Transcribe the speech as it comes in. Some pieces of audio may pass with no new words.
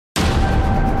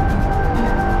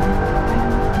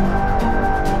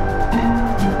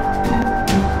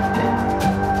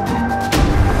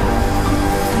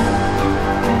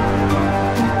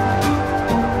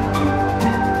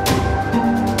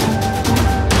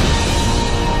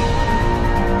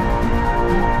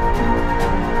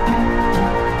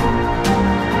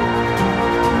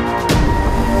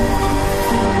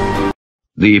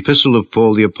The Epistle of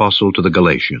Paul the Apostle to the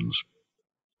Galatians,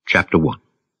 Chapter 1.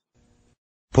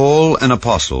 Paul, an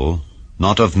apostle,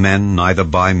 not of men, neither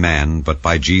by man, but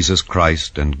by Jesus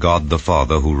Christ and God the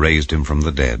Father, who raised him from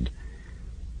the dead,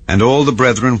 and all the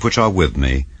brethren which are with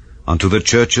me, unto the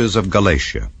churches of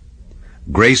Galatia.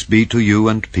 Grace be to you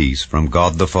and peace from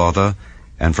God the Father,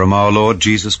 and from our Lord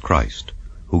Jesus Christ,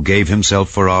 who gave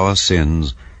himself for our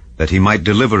sins, that he might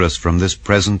deliver us from this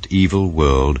present evil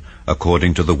world,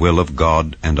 according to the will of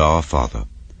God and our Father,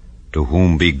 to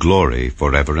whom be glory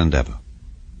forever and ever.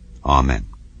 Amen.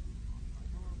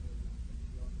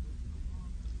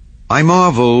 I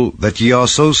marvel that ye are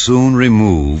so soon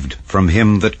removed from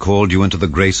him that called you into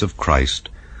the grace of Christ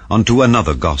unto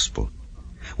another gospel,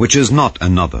 which is not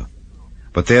another,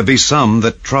 but there be some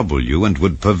that trouble you and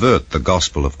would pervert the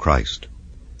gospel of Christ.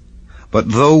 But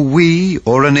though we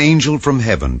or an angel from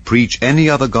heaven preach any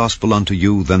other gospel unto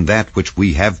you than that which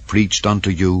we have preached unto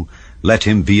you, let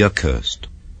him be accursed.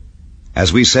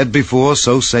 As we said before,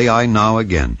 so say I now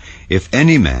again, if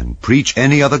any man preach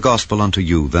any other gospel unto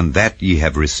you than that ye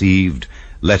have received,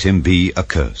 let him be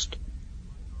accursed.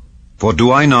 For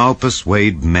do I now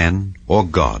persuade men or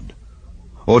God?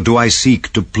 Or do I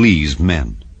seek to please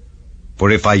men?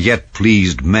 For if I yet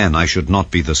pleased men, I should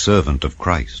not be the servant of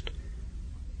Christ.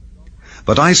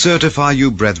 But I certify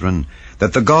you, brethren,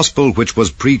 that the gospel which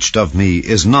was preached of me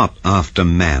is not after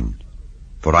man.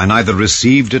 For I neither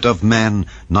received it of man,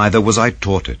 neither was I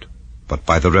taught it, but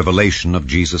by the revelation of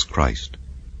Jesus Christ.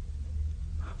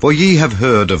 For ye have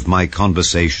heard of my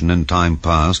conversation in time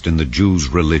past in the Jews'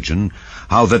 religion,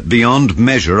 how that beyond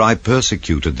measure I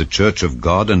persecuted the church of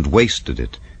God and wasted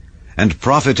it, and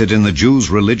profited in the Jews'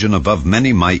 religion above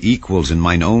many my equals in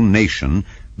mine own nation,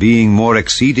 being more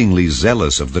exceedingly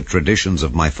zealous of the traditions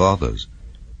of my fathers.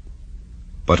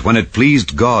 But when it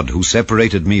pleased God, who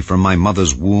separated me from my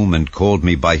mother's womb and called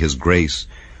me by his grace,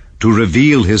 to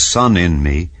reveal his Son in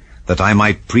me, that I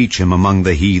might preach him among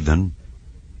the heathen,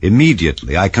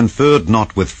 immediately I conferred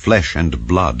not with flesh and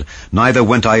blood, neither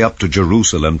went I up to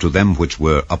Jerusalem to them which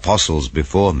were apostles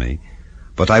before me,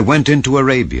 but I went into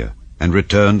Arabia, and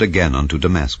returned again unto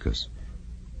Damascus.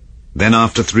 Then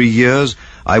after 3 years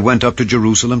I went up to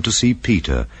Jerusalem to see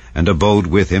Peter, and abode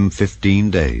with him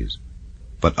 15 days.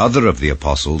 But other of the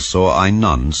apostles saw I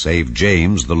none, save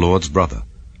James the Lord's brother.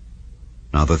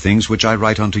 Now the things which I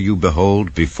write unto you,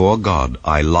 behold, before God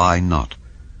I lie not.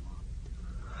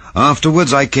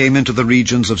 Afterwards I came into the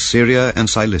regions of Syria and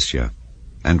Cilicia,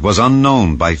 and was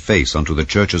unknown by face unto the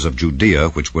churches of Judea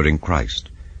which were in Christ.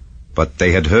 But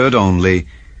they had heard only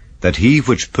that he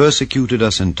which persecuted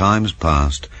us in times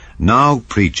past now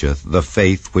preacheth the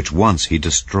faith which once he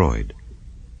destroyed.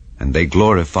 And they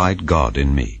glorified God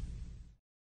in me.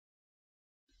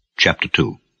 Chapter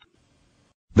 2.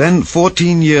 Then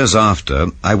 14 years after,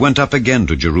 I went up again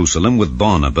to Jerusalem with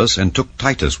Barnabas, and took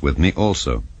Titus with me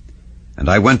also. And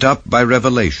I went up by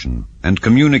revelation, and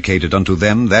communicated unto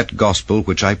them that gospel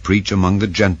which I preach among the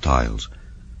Gentiles,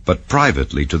 but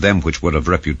privately to them which were of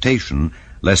reputation,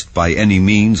 lest by any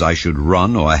means I should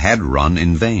run or had run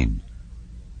in vain.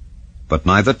 But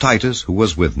neither Titus, who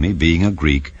was with me, being a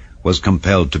Greek, was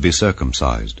compelled to be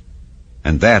circumcised,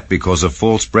 and that because of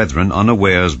false brethren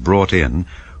unawares brought in,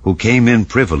 who came in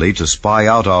privily to spy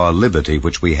out our liberty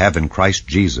which we have in Christ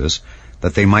Jesus,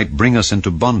 that they might bring us into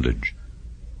bondage,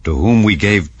 to whom we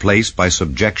gave place by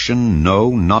subjection, no,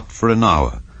 not for an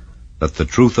hour, that the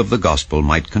truth of the gospel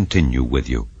might continue with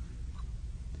you.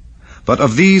 But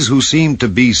of these who seemed to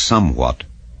be somewhat,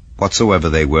 whatsoever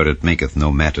they were, it maketh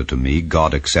no matter to me,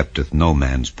 God accepteth no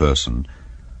man's person.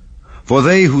 For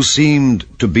they who seemed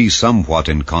to be somewhat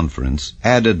in conference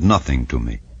added nothing to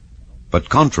me. But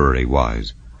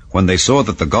contrariwise, when they saw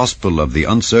that the gospel of the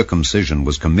uncircumcision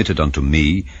was committed unto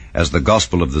me, as the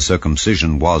gospel of the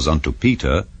circumcision was unto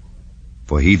Peter,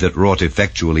 for he that wrought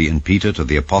effectually in Peter to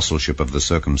the apostleship of the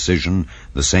circumcision,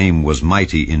 the same was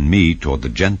mighty in me toward the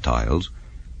Gentiles.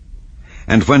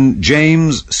 And when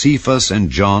James, Cephas, and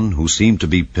John, who seemed to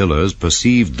be pillars,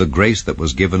 perceived the grace that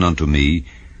was given unto me,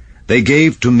 they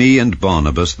gave to me and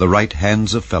Barnabas the right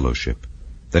hands of fellowship,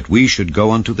 that we should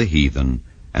go unto the heathen,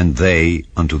 and they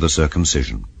unto the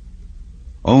circumcision.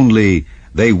 Only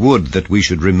they would that we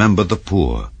should remember the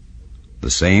poor,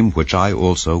 the same which I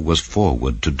also was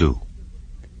forward to do.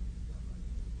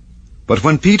 But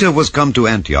when Peter was come to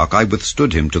Antioch, I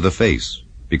withstood him to the face,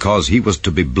 because he was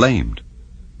to be blamed.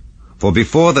 For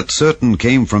before that certain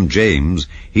came from James,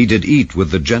 he did eat with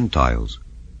the Gentiles.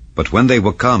 But when they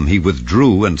were come, he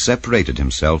withdrew and separated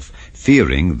himself,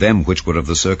 fearing them which were of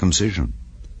the circumcision.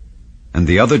 And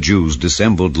the other Jews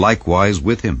dissembled likewise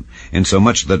with him,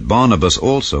 insomuch that Barnabas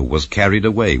also was carried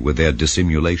away with their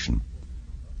dissimulation.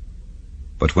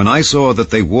 But when I saw that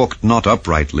they walked not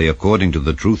uprightly according to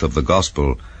the truth of the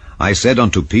gospel, I said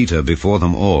unto Peter before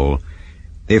them all,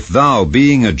 If thou,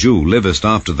 being a Jew, livest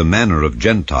after the manner of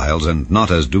Gentiles, and not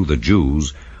as do the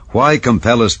Jews, why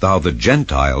compellest thou the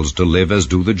Gentiles to live as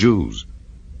do the Jews?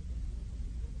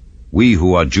 We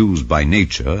who are Jews by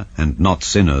nature, and not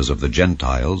sinners of the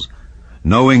Gentiles,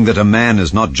 knowing that a man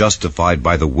is not justified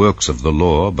by the works of the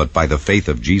law, but by the faith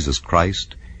of Jesus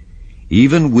Christ,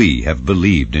 even we have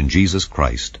believed in Jesus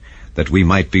Christ, that we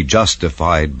might be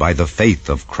justified by the faith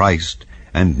of Christ,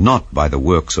 and not by the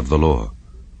works of the law.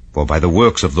 For by the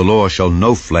works of the law shall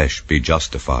no flesh be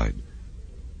justified.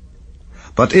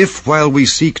 But if, while we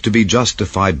seek to be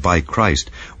justified by Christ,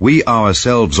 we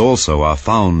ourselves also are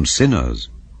found sinners,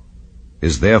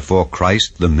 is therefore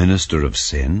Christ the minister of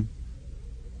sin?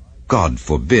 God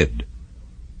forbid.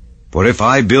 For if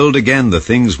I build again the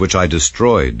things which I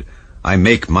destroyed, I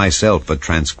make myself a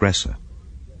transgressor.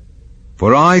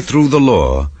 For I through the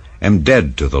law am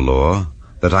dead to the law,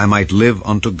 that I might live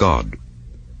unto God.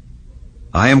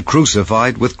 I am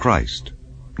crucified with Christ.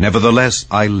 Nevertheless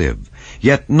I live,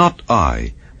 yet not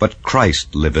I, but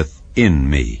Christ liveth in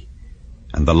me.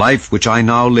 And the life which I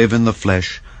now live in the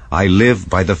flesh, I live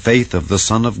by the faith of the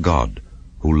Son of God,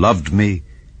 who loved me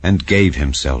and gave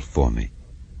himself for me.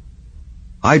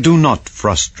 I do not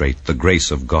frustrate the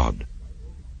grace of God.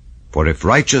 For if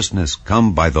righteousness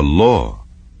come by the law,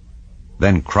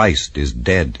 then Christ is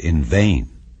dead in vain.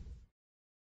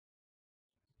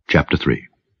 Chapter 3.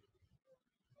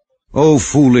 O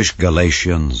foolish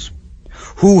Galatians,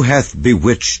 who hath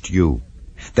bewitched you,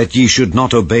 that ye should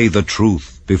not obey the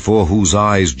truth, before whose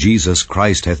eyes Jesus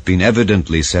Christ hath been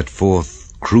evidently set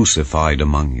forth, crucified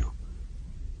among you?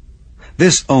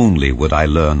 This only would I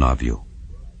learn of you.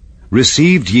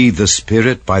 Received ye the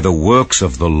Spirit by the works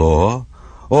of the law,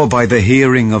 or by the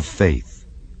hearing of faith?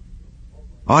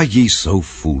 Are ye so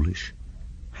foolish?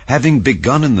 Having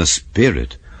begun in the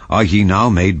Spirit, are ye now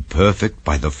made perfect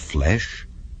by the flesh?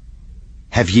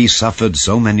 Have ye suffered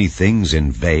so many things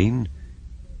in vain?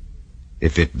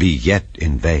 If it be yet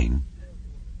in vain.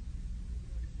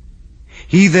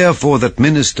 He therefore that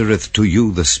ministereth to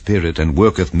you the Spirit, and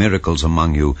worketh miracles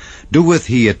among you, doeth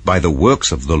he it by the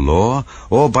works of the law,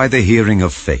 or by the hearing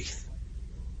of faith?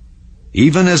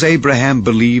 Even as Abraham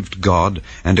believed God,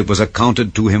 and it was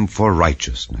accounted to him for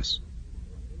righteousness.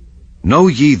 Know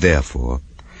ye therefore,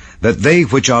 that they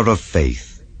which are of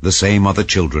faith, the same are the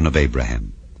children of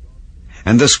Abraham.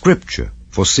 And the Scripture,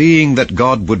 foreseeing that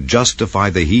God would justify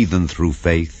the heathen through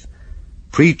faith,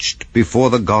 preached before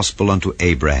the gospel unto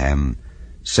Abraham,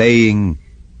 saying,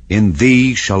 In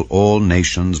thee shall all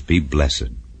nations be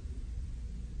blessed.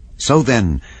 So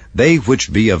then, they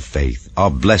which be of faith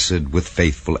are blessed with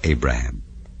faithful Abraham.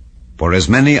 For as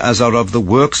many as are of the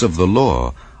works of the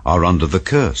law are under the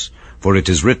curse, for it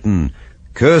is written,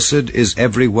 Cursed is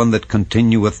every one that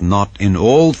continueth not in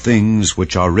all things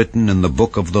which are written in the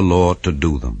book of the law to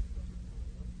do them.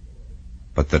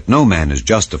 But that no man is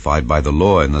justified by the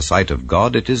law in the sight of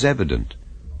God, it is evident.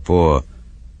 For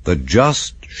the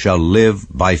just shall live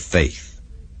by faith.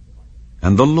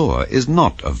 And the law is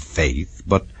not of faith,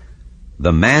 but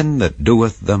the man that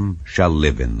doeth them shall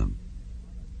live in them.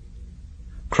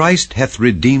 Christ hath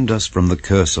redeemed us from the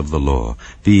curse of the law,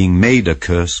 being made a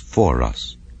curse for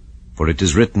us. For it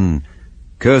is written,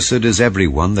 Cursed is every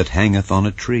one that hangeth on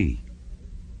a tree,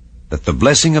 that the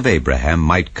blessing of Abraham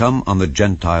might come on the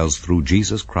Gentiles through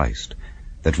Jesus Christ,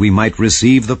 that we might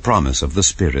receive the promise of the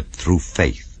Spirit through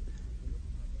faith.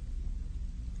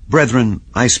 Brethren,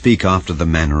 I speak after the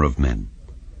manner of men.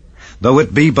 Though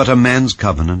it be but a man's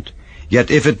covenant, yet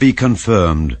if it be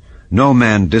confirmed, no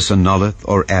man disannulleth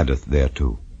or addeth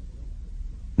thereto.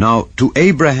 Now to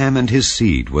Abraham and his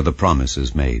seed were the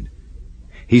promises made.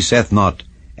 He saith not,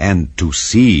 and to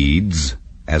seeds,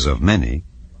 as of many,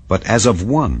 but as of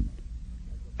one,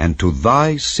 and to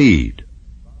thy seed,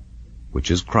 which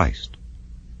is Christ.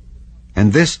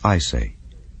 And this I say,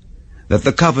 that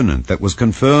the covenant that was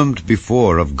confirmed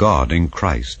before of God in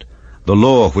Christ, the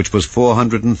law which was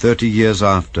 430 years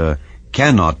after,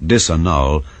 cannot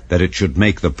disannul that it should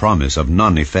make the promise of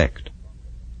none effect.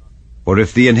 For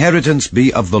if the inheritance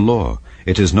be of the law,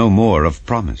 it is no more of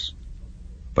promise.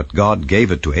 But God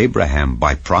gave it to Abraham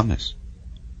by promise.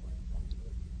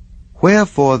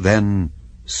 Wherefore then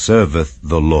serveth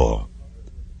the law?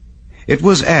 It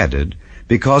was added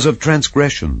because of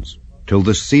transgressions, till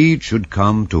the seed should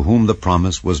come to whom the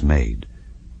promise was made,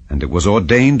 and it was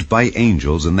ordained by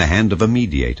angels in the hand of a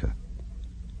mediator.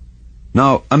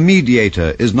 Now a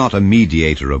mediator is not a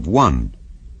mediator of one,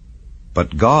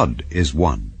 but God is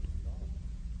one.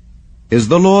 Is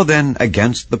the law then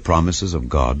against the promises of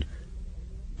God?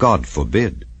 God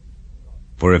forbid.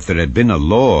 For if there had been a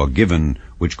law given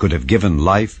which could have given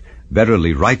life,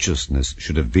 verily righteousness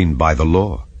should have been by the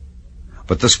law.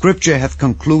 But the Scripture hath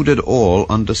concluded all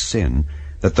under sin,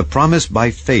 that the promise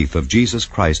by faith of Jesus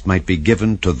Christ might be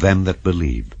given to them that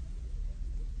believe.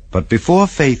 But before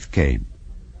faith came,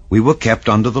 we were kept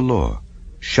under the law,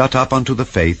 shut up unto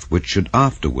the faith which should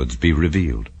afterwards be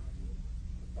revealed.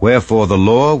 Wherefore the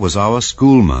law was our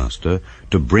schoolmaster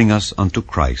to bring us unto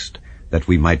Christ, that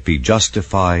we might be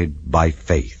justified by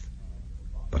faith.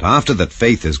 But after that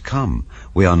faith is come,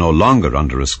 we are no longer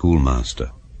under a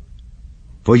schoolmaster.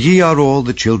 For ye are all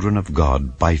the children of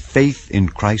God by faith in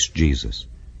Christ Jesus.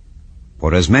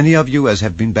 For as many of you as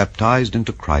have been baptized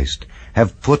into Christ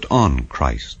have put on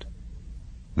Christ.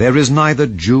 There is neither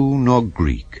Jew nor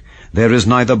Greek, there is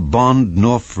neither bond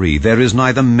nor free, there is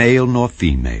neither male nor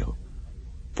female,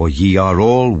 for ye are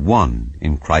all one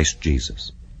in Christ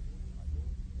Jesus.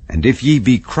 And if ye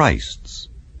be Christ's,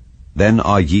 then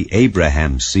are ye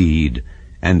Abraham's seed,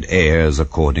 and heirs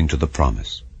according to the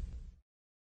promise.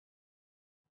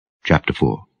 Chapter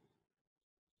 4.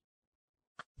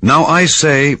 Now I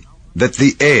say that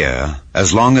the heir,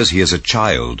 as long as he is a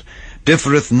child,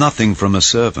 differeth nothing from a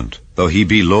servant, though he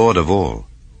be lord of all,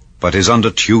 but is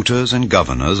under tutors and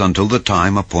governors until the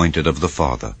time appointed of the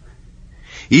Father.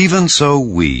 Even so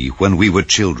we, when we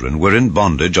were children, were in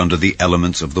bondage under the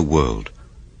elements of the world.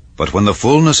 But when the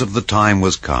fullness of the time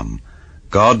was come,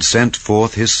 God sent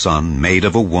forth his Son, made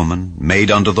of a woman,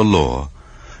 made under the law,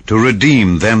 to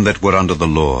redeem them that were under the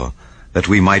law, that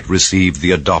we might receive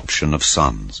the adoption of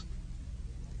sons.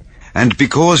 And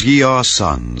because ye are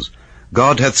sons,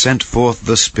 God hath sent forth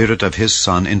the Spirit of his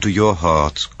Son into your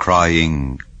hearts,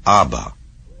 crying, Abba,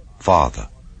 Father.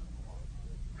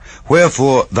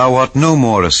 Wherefore thou art no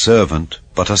more a servant,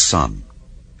 but a son,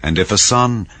 and if a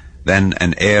son, then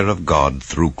an heir of God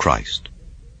through Christ.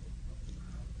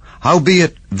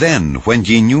 Howbeit then, when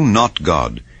ye knew not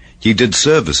God, ye did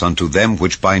service unto them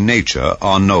which by nature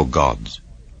are no gods.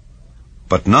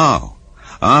 But now,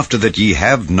 after that ye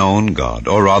have known God,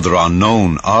 or rather are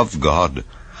known of God,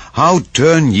 how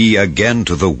turn ye again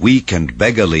to the weak and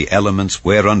beggarly elements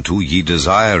whereunto ye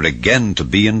desire again to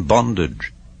be in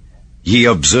bondage? Ye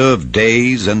observe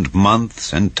days and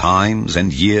months and times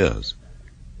and years.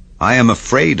 I am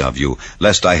afraid of you,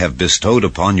 lest I have bestowed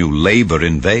upon you labor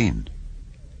in vain.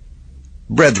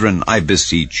 Brethren, I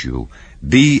beseech you,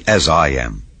 be as I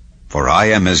am, for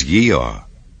I am as ye are.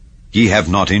 Ye have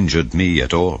not injured me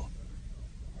at all.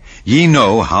 Ye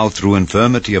know how through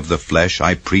infirmity of the flesh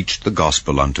I preached the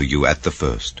gospel unto you at the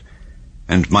first.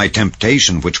 And my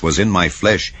temptation which was in my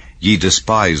flesh ye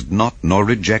despised not nor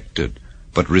rejected,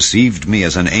 but received me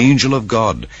as an angel of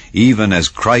God, even as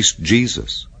Christ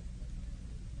Jesus.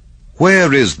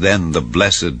 Where is then the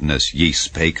blessedness ye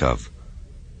spake of?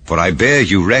 For I bear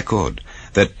you record,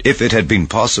 that if it had been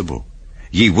possible,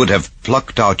 ye would have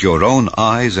plucked out your own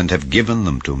eyes and have given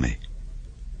them to me.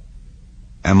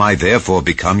 Am I therefore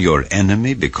become your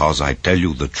enemy because I tell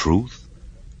you the truth?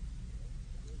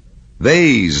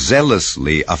 They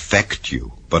zealously affect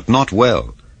you, but not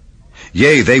well.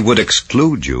 Yea, they would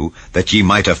exclude you, that ye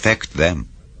might affect them.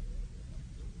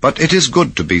 But it is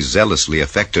good to be zealously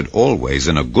affected always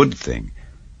in a good thing,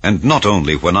 and not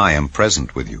only when I am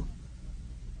present with you.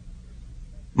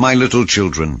 My little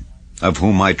children, of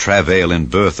whom I travail in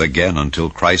birth again until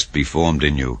Christ be formed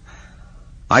in you,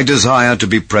 I desire to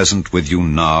be present with you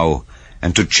now,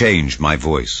 and to change my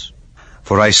voice,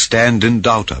 for I stand in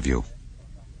doubt of you.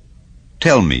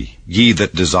 Tell me, ye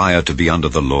that desire to be under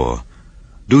the law,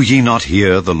 do ye not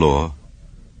hear the law?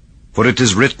 For it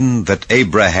is written that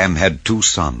Abraham had 2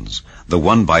 sons, the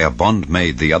one by a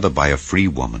bondmaid, the other by a free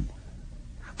woman.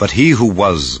 But he who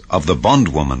was of the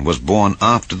bondwoman was born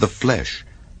after the flesh,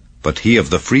 but he of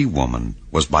the free woman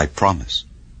was by promise.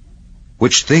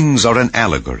 Which things are an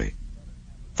allegory.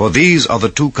 For these are the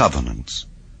 2 covenants,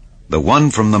 the one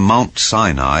from the Mount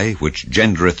Sinai, which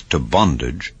gendereth to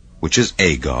bondage, which is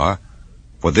Agar,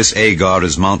 for this Agar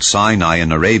is Mount Sinai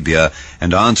in Arabia,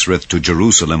 and answereth to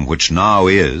Jerusalem, which now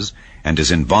is, and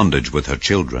is in bondage with her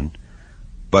children.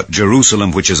 But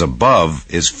Jerusalem which is above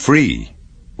is free,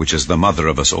 which is the mother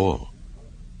of us all.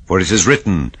 For it is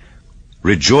written,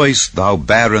 Rejoice, thou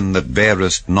barren that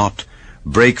bearest not,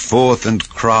 break forth and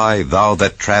cry, thou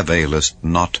that travailest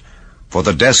not, for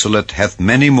the desolate hath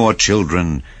many more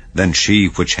children than she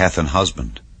which hath an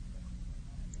husband.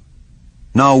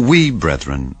 Now we,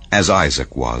 brethren, as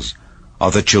Isaac was,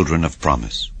 are the children of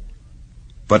promise.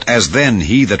 But as then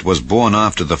he that was born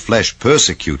after the flesh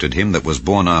persecuted him that was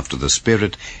born after the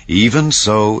Spirit, even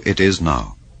so it is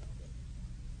now.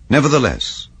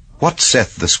 Nevertheless, what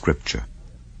saith the Scripture?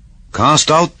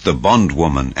 Cast out the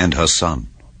bondwoman and her son,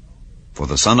 for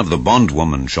the son of the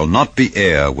bondwoman shall not be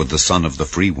heir with the son of the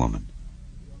free woman.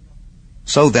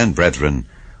 So then, brethren,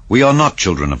 we are not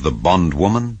children of the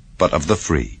bondwoman, but of the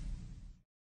free.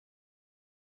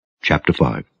 Chapter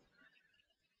 5.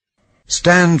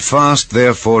 Stand fast,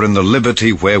 therefore, in the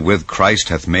liberty wherewith Christ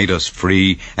hath made us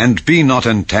free, and be not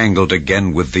entangled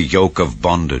again with the yoke of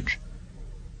bondage.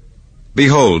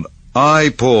 Behold,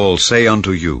 I, Paul, say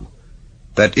unto you,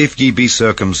 that if ye be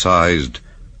circumcised,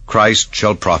 Christ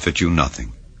shall profit you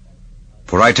nothing.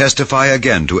 For I testify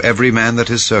again to every man that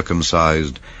is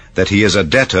circumcised, that he is a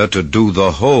debtor to do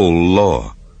the whole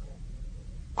law.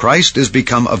 Christ is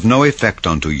become of no effect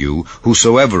unto you,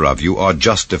 whosoever of you are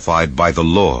justified by the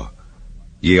law.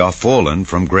 Ye are fallen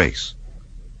from grace.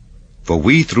 For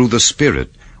we through the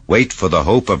Spirit wait for the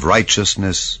hope of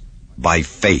righteousness by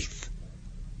faith.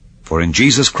 For in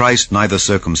Jesus Christ neither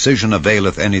circumcision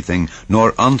availeth anything,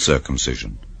 nor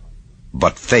uncircumcision,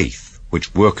 but faith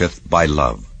which worketh by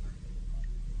love.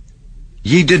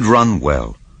 Ye did run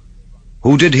well.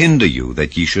 Who did hinder you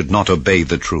that ye should not obey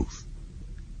the truth?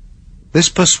 This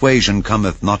persuasion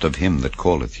cometh not of him that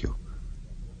calleth you.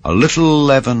 A little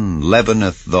leaven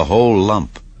leaveneth the whole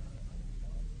lump.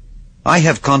 I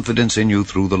have confidence in you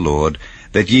through the Lord,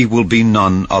 that ye will be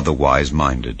none otherwise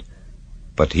minded.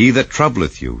 But he that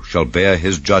troubleth you shall bear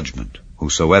his judgment,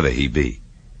 whosoever he be.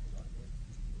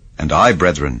 And I,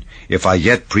 brethren, if I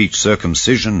yet preach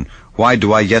circumcision, why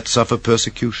do I yet suffer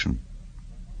persecution?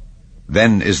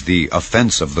 Then is the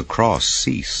offense of the cross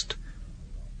ceased.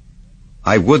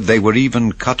 I would they were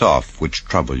even cut off which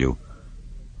trouble you.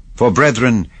 For,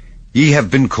 brethren, ye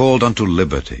have been called unto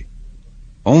liberty.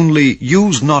 Only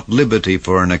use not liberty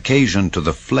for an occasion to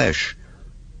the flesh,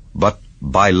 but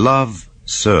by love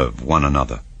serve one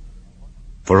another.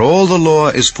 For all the law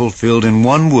is fulfilled in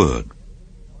one word,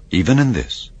 even in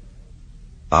this: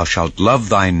 Thou shalt love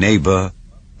thy neighbor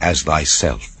as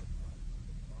thyself.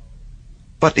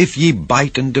 But if ye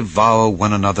bite and devour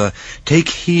one another, take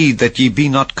heed that ye be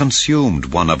not consumed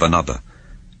one of another.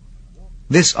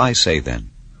 This I say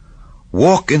then,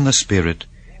 walk in the Spirit,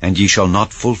 and ye shall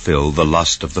not fulfill the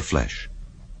lust of the flesh.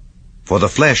 For the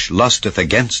flesh lusteth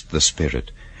against the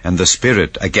Spirit, and the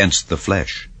Spirit against the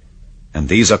flesh. And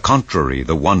these are contrary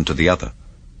the one to the other,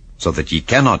 so that ye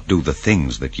cannot do the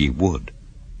things that ye would.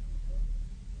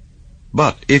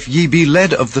 But if ye be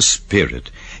led of the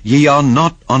Spirit, ye are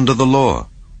not under the law.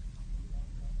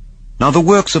 Now the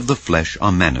works of the flesh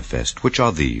are manifest, which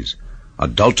are these: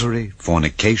 adultery,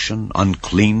 fornication,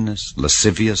 uncleanness,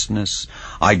 lasciviousness,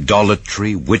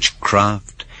 idolatry,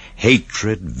 witchcraft,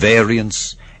 hatred,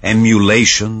 variance,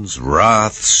 emulations,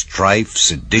 wrath, strife,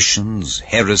 seditions,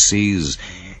 heresies,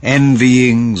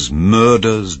 envyings,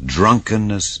 murders,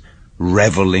 drunkenness,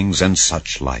 revellings, and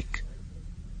such like.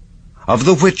 Of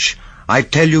the which I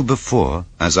tell you before,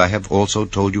 as I have also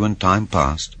told you in time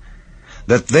past,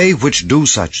 that they which do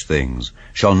such things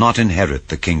shall not inherit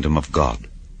the kingdom of God.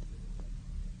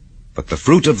 But the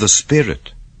fruit of the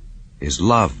Spirit is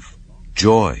love,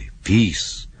 joy,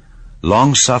 peace,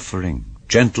 long-suffering,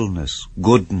 gentleness,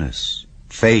 goodness,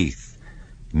 faith,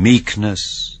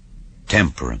 meekness,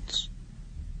 temperance.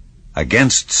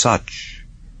 Against such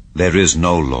there is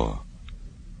no law.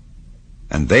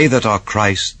 And they that are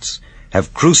Christ's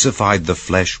have crucified the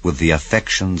flesh with the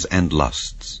affections and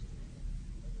lusts.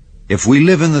 If we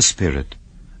live in the Spirit,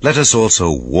 let us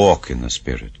also walk in the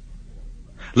Spirit.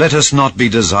 Let us not be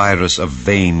desirous of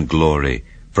vain glory,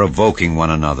 provoking one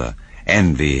another,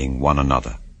 envying one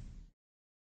another.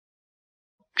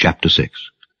 Chapter 6.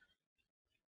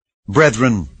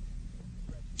 Brethren,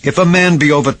 if a man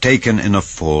be overtaken in a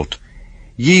fault,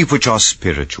 ye which are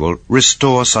spiritual,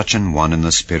 restore such an one in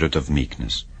the spirit of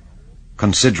meekness,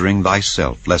 considering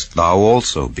thyself, lest thou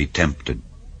also be tempted.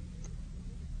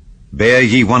 Bear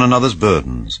ye one another's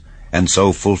burdens, and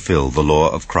so fulfill the law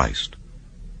of Christ.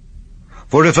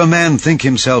 For if a man think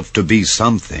himself to be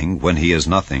something when he is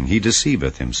nothing, he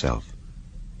deceiveth himself.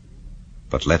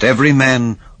 But let every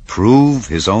man prove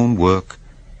his own work,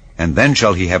 and then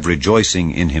shall he have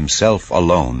rejoicing in himself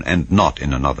alone, and not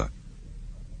in another.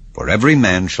 For every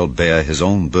man shall bear his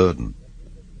own burden.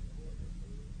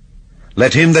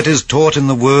 Let him that is taught in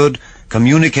the word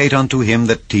communicate unto him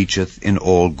that teacheth in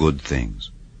all good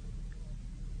things.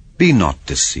 Be not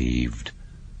deceived.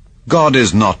 God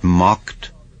is not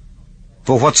mocked.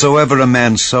 For whatsoever a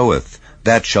man soweth,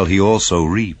 that shall he also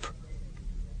reap.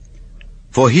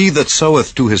 For he that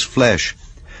soweth to his flesh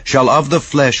shall of the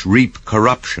flesh reap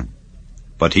corruption,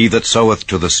 but he that soweth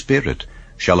to the Spirit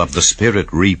shall of the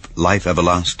Spirit reap life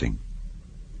everlasting.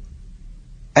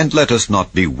 And let us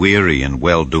not be weary in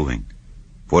well-doing,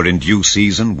 For in due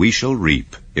season we shall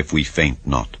reap, if we faint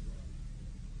not.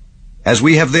 As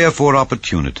we have therefore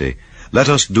opportunity, let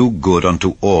us do good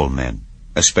unto all men,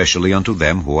 especially unto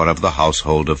them who are of the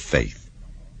household of faith.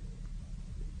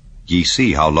 Ye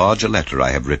see how large a letter I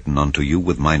have written unto you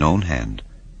with mine own hand.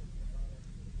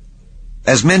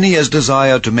 As many as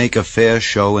desire to make a fair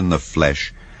show in the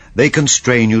flesh, they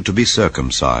constrain you to be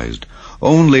circumcised,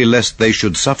 only lest they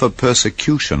should suffer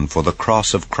persecution for the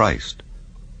cross of Christ.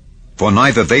 For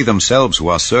neither they themselves who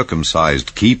are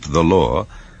circumcised keep the law,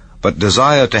 but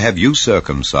desire to have you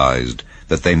circumcised,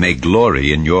 that they may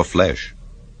glory in your flesh.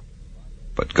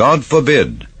 But God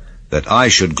forbid that I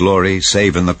should glory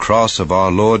save in the cross of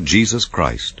our Lord Jesus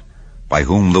Christ, by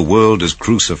whom the world is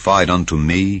crucified unto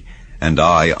me, and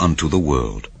I unto the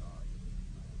world.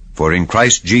 For in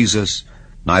Christ Jesus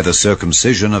neither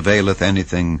circumcision availeth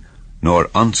anything, nor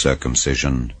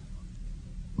uncircumcision,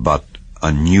 but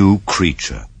a new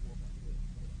creature.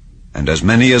 And as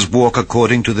many as walk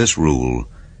according to this rule,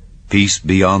 peace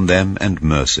be on them and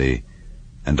mercy,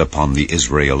 and upon the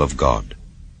Israel of God.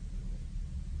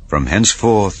 From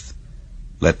henceforth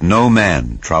let no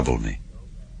man trouble me,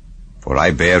 for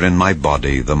I bear in my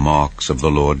body the marks of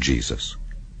the Lord Jesus.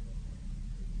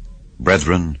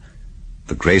 Brethren,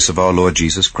 the grace of our Lord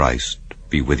Jesus Christ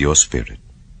be with your spirit.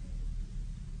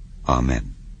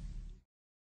 Amen.